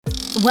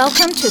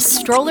Welcome to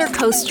Stroller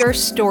Coaster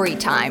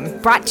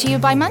Storytime, brought to you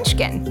by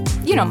Munchkin.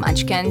 You know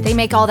Munchkin, they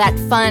make all that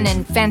fun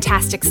and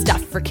fantastic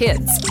stuff for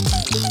kids.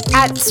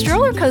 At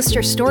Stroller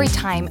Coaster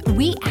Storytime,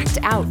 we act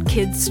out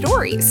kids'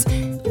 stories.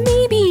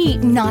 Maybe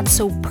not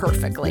so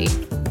perfectly.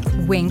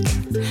 Wink.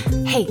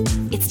 Hey,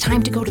 it's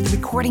time to go to the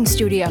recording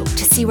studio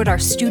to see what our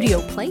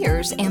studio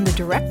players and the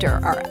director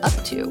are up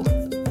to.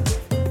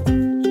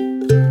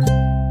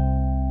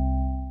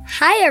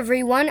 Hi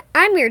everyone,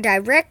 I'm your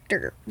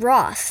director,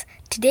 Ross.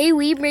 Today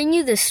we bring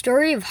you the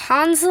story of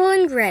Hansel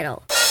and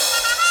Gretel.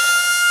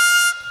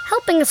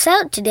 Helping us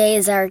out today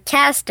is our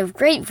cast of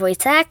great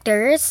voice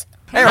actors.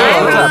 Hey,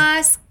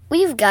 Ross.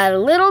 We've got a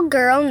little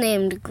girl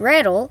named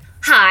Gretel.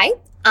 Hi,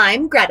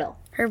 I'm Gretel.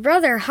 Her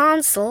brother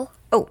Hansel.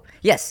 Oh,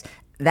 yes,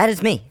 that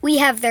is me. We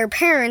have their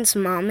parents,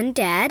 Mom and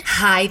Dad.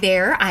 Hi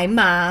there, I'm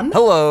Mom.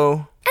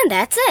 Hello. And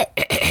that's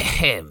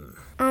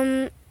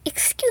it.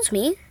 Excuse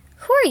me,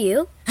 who are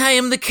you? I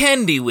am the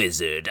Candy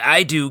Wizard.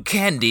 I do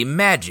candy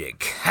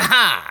magic.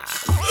 Ha-ha!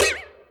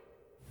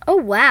 Oh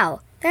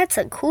wow, that's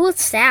a cool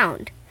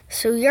sound.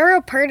 So you're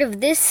a part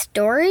of this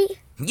story?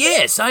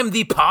 Yes, I'm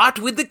the part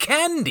with the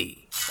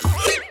candy.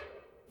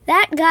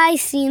 That guy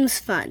seems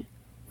fun.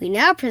 We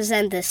now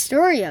present the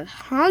story of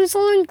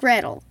Hansel and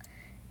Gretel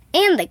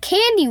and the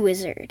Candy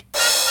Wizard.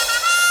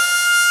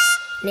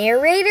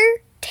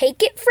 Narrator,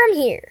 take it from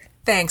here.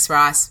 Thanks,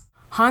 Ross.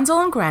 Hansel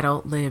and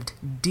Gretel lived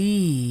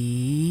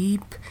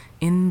deep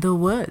in the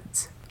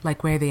woods,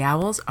 like where the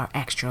owls are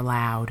extra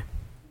loud.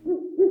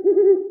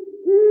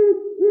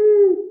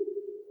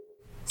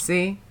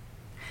 See?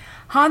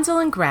 Hansel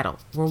and Gretel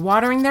were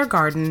watering their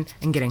garden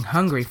and getting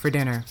hungry for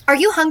dinner. Are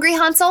you hungry,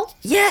 Hansel?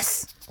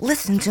 Yes,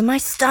 listen to my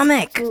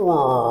stomach.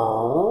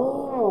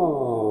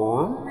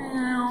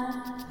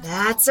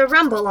 That's a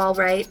rumble, all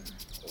right.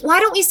 Why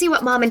don't we see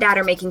what Mom and Dad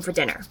are making for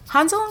dinner?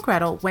 Hansel and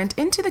Gretel went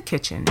into the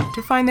kitchen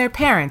to find their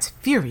parents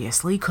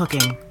furiously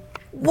cooking.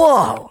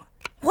 Whoa,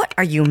 what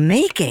are you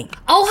making?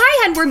 Oh,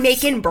 hi, hon, we're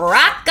making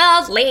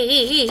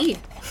broccoli.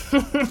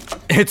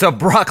 It's a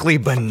broccoli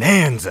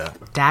bonanza.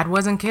 Dad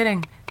wasn't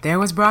kidding. There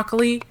was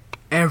broccoli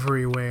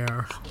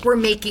everywhere. We're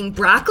making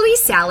broccoli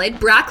salad,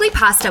 broccoli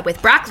pasta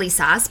with broccoli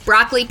sauce,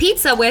 broccoli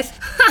pizza with,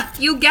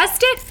 you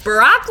guessed it,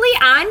 broccoli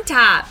on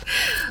top.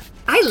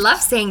 I love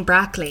saying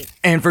broccoli.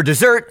 And for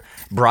dessert,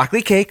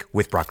 broccoli cake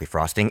with broccoli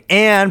frosting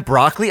and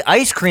broccoli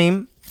ice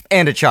cream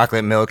and a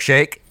chocolate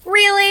milkshake.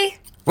 Really?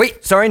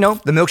 Wait, sorry, no,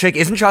 the milkshake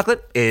isn't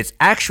chocolate. It's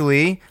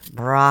actually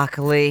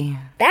Broccoli.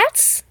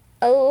 That's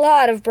a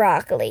lot of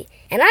broccoli,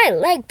 and I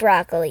like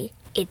broccoli.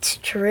 It's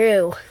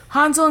true.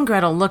 Hansel and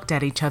Gretel looked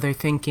at each other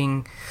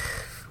thinking,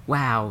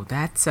 wow,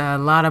 that's a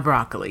lot of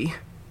broccoli.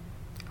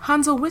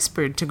 Hansel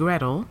whispered to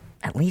Gretel,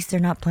 At least they're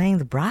not playing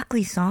the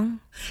broccoli song.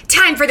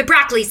 Time for the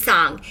broccoli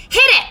song.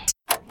 Hit it!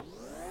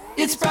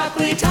 It's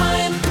broccoli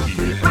time.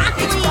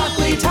 Broccoli. It's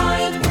broccoli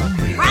time.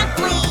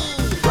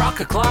 Broccoli!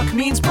 Brock-a-clock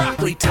means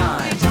broccoli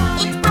time.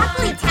 It's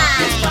broccoli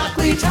time! It's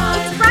broccoli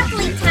time. It's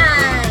broccoli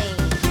time!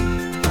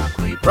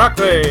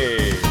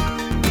 Broccoli!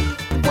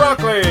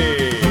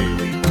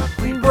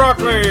 Broccoli!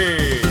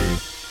 Broccoli!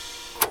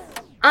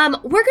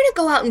 We're gonna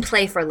go out and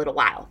play for a little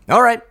while.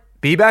 all right.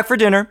 Be back for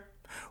dinner.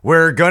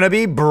 We're gonna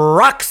be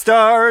Brock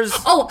stars.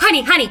 Oh,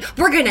 honey,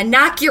 we're gonna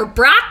knock your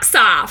brocks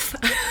off.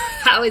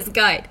 That was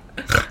good.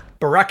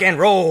 Brock and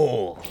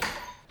roll.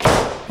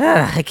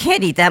 I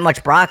can't eat that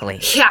much broccoli.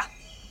 Yeah,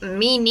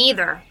 me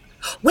neither.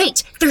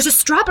 Wait, there's a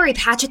strawberry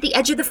patch at the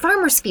edge of the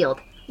farmer's field.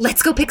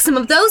 Let's go pick some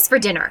of those for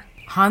dinner.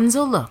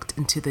 Hansel looked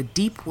into the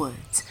deep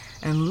woods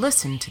and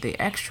listened to the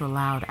extra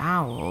loud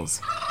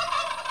owls.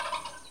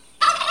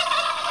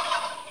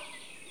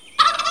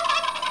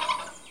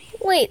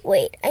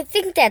 Wait, I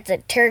think that's a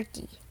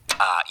turkey.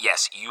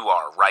 Yes, you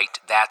are right.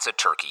 That's a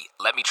turkey.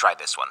 Let me try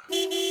this one.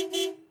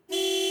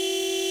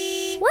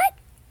 What?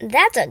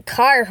 That's a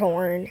car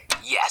horn.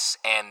 Yes,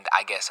 and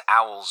I guess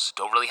owls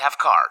don't really have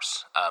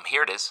cars.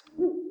 Here it is.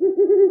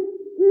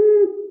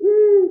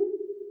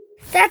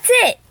 That's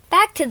it.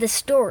 Back to the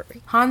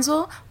story.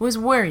 Hansel was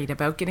worried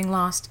about getting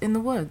lost in the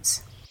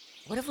woods.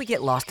 What if we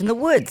get lost in the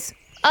woods?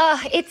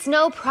 It's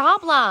no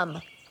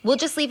problem. We'll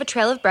just leave a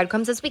trail of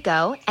breadcrumbs as we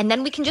go, and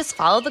then we can just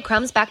follow the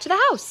crumbs back to the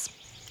house.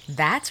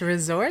 That's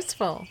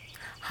resourceful.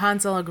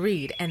 Hansel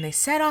agreed, and they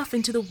set off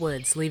into the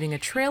woods, leaving a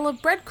trail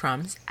of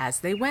breadcrumbs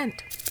as they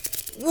went.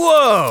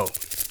 Whoa!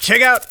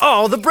 Check out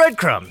all the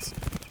breadcrumbs.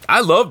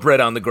 I love bread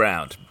on the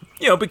ground.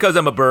 Because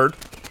I'm a bird.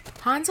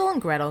 Hansel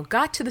and Gretel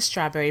got to the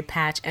strawberry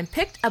patch and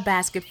picked a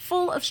basket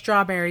full of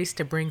strawberries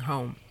to bring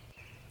home.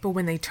 But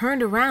when they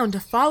turned around to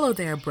follow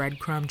their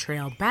breadcrumb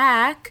trail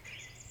back,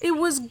 it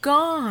was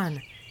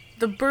gone.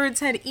 The birds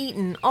had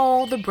eaten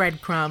all the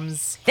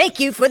breadcrumbs. Thank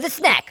you for the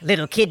snack,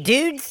 little kid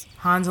dudes.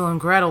 Hansel and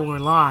Gretel were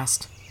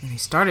lost, and they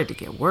started to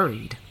get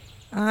worried.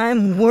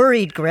 I'm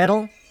worried,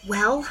 Gretel.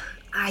 Well,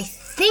 I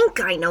think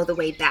I know the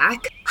way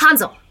back.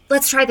 Hansel,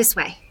 let's try this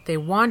way. They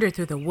wandered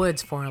through the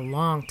woods for a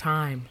long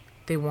time.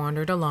 They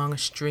wandered along a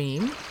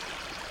stream.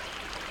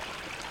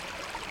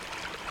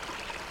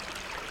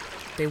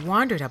 They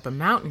wandered up a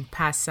mountain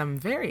past some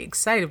very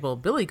excitable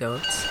billy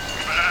goats.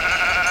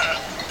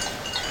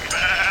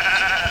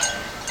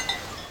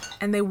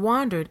 and they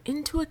wandered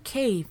into a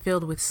cave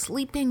filled with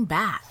sleeping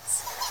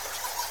bats.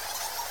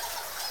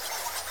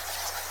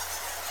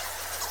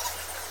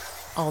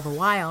 All the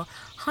while,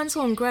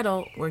 Hansel and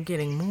Gretel were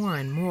getting more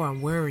and more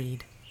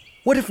worried.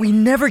 What if we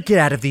never get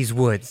out of these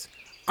woods?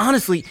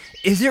 Honestly,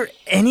 is there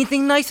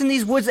anything nice in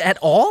these woods at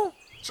all?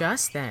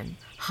 Just then,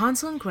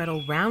 Hansel and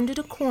Gretel rounded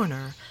a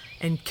corner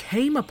and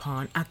came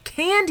upon a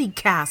candy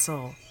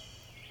castle.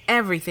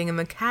 Everything in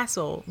the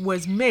castle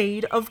was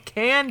made of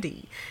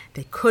candy.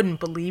 They couldn't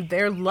believe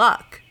their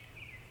luck.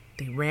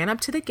 They ran up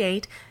to the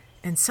gate,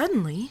 and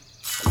suddenly...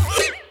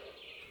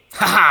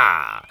 Ha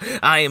ha!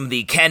 I am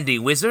the Candy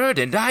Wizard,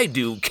 and I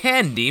do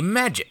candy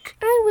magic.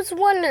 I was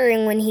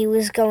wondering when he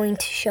was going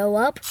to show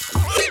up.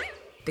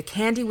 The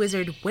Candy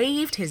Wizard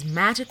waved his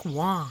magic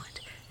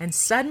wand, and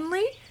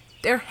suddenly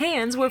their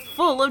hands were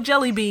full of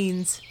jelly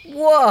beans.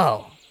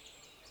 Whoa!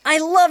 I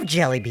love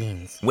jelly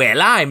beans.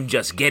 Well, I'm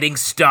just getting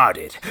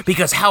started,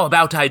 because how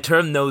about I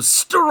turn those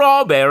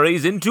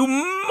strawberries into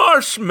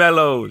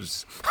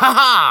marshmallows? Ha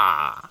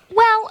ha!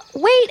 Well,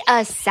 wait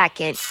a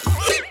second.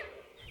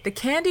 The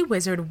Candy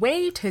Wizard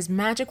waved his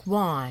magic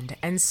wand,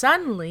 and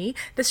suddenly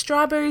the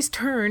strawberries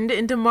turned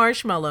into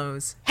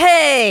marshmallows.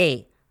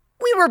 Hey!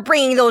 We were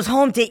bringing those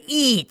home to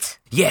eat.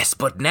 Yes,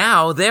 but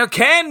now they're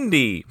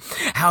candy.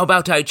 How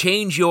about I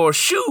change your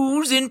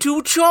shoes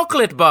into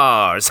chocolate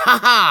bars? Ha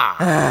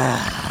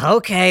ha!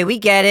 Okay, we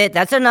get it.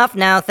 That's enough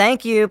now.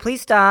 Thank you.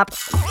 Please stop.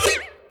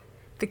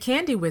 The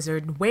Candy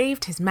Wizard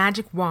waved his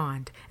magic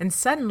wand, and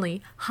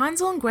suddenly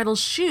Hansel and Gretel's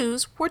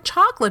shoes were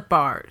chocolate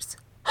bars.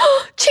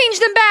 Change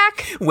them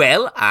back!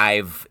 Well,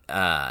 I've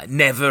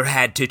never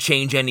had to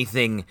change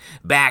anything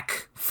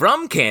back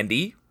from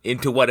candy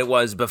into what it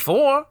was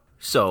before,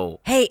 so...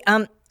 Hey,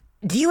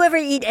 do you ever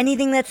eat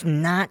anything that's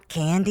not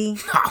candy?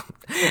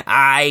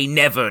 I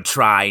never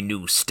try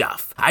new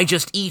stuff. I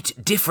just eat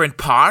different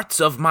parts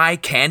of my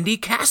candy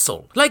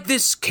castle, like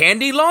this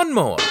candy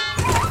lawnmower.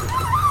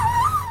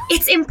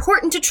 It's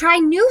important to try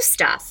new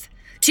stuff.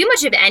 Too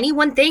much of any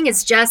one thing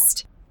is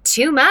just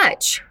too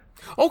much.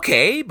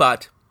 Okay,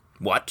 but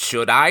what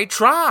should I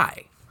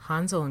try?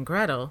 Hansel and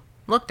Gretel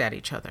looked at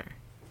each other.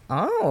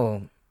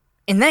 Oh,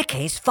 in that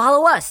case,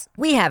 follow us.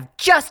 We have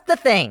just the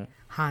thing.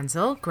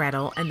 Hansel,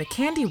 Gretel, and the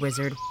Candy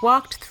Wizard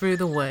walked through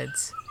the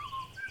woods.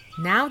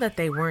 Now that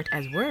they weren't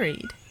as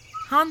worried,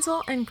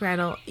 Hansel and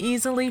Gretel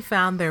easily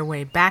found their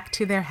way back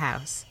to their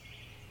house.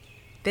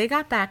 They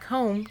got back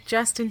home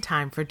just in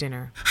time for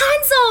dinner.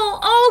 Hansel!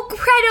 Oh,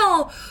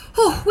 Gretel!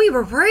 Oh, we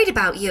were worried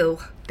about you.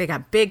 They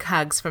got big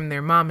hugs from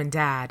their mom and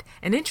dad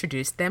and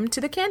introduced them to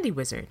the Candy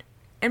Wizard.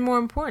 And more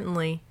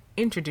importantly,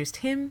 introduced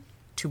him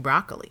to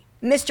Broccoli.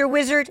 Mr.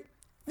 Wizard,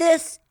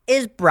 this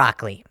is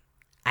Broccoli.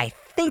 I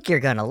think you're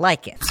gonna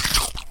like it.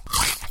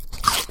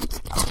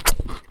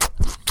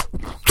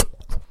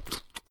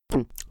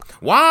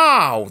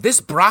 Wow, this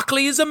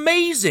broccoli is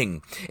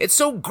amazing. It's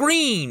so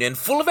green and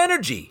full of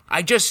energy.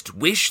 I just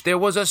wish there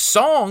was a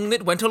song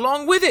that went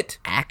along with it.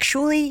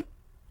 Actually,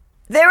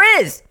 there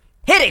is.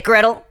 Hit it,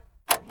 Gretel.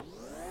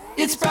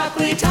 It's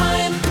broccoli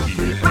time.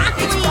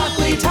 Broccoli. It's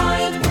broccoli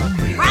time.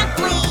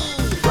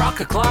 Broccoli.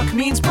 Brock-a-clock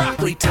means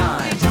broccoli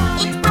time.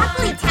 It's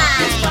broccoli time.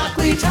 It's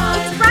broccoli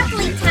time. It's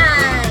broccoli time.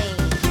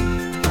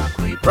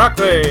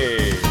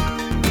 Broccoli!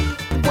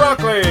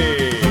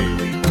 Broccoli!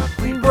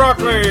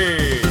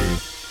 Broccoli!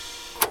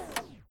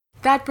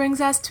 That brings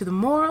us to the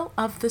moral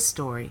of the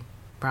story.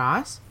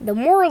 Bros? The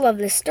moral of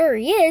the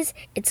story is,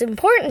 it's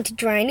important to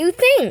try new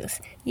things.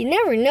 You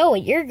never know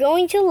what you're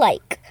going to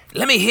like.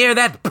 Let me hear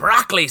that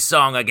broccoli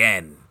song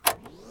again.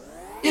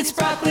 It's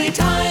broccoli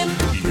time.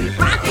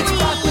 Broccoli. It's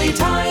broccoli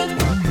time.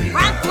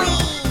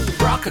 Broccoli.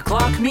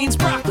 Brock-a-clock means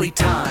broccoli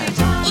time.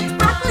 It's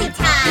broccoli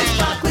time. It's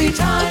broccoli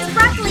time. It's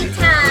broccoli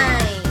time.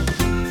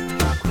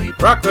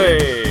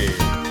 Broccoli!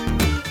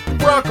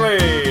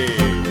 Broccoli!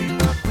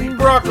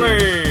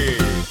 Broccoli!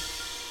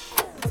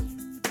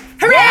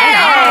 Hooray!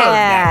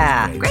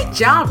 Yeah. Great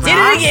job, Bros. Did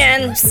it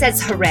again. Who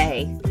says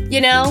hooray?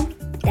 You know?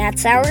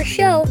 That's our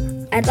show.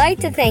 I'd like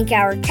to thank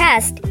our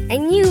cast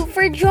and you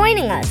for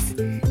joining us.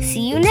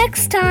 See you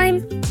next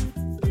time.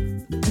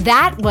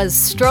 That was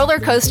Stroller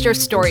Coaster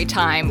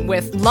Storytime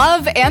with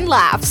love and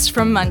laughs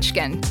from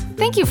Munchkin.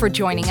 Thank you for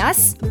joining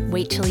us.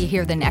 Wait till you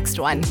hear the next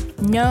one.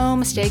 No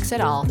mistakes at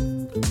all.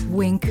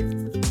 Wink.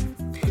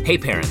 Hey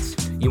parents,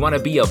 you want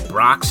to be a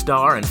Brock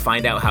star and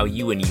find out how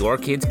you and your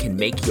kids can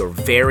make your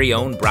very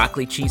own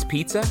broccoli cheese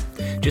pizza?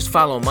 Just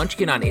follow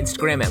Munchkin on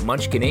Instagram at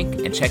Munchkin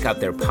Inc. and check out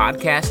their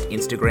podcast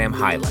Instagram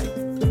highlight.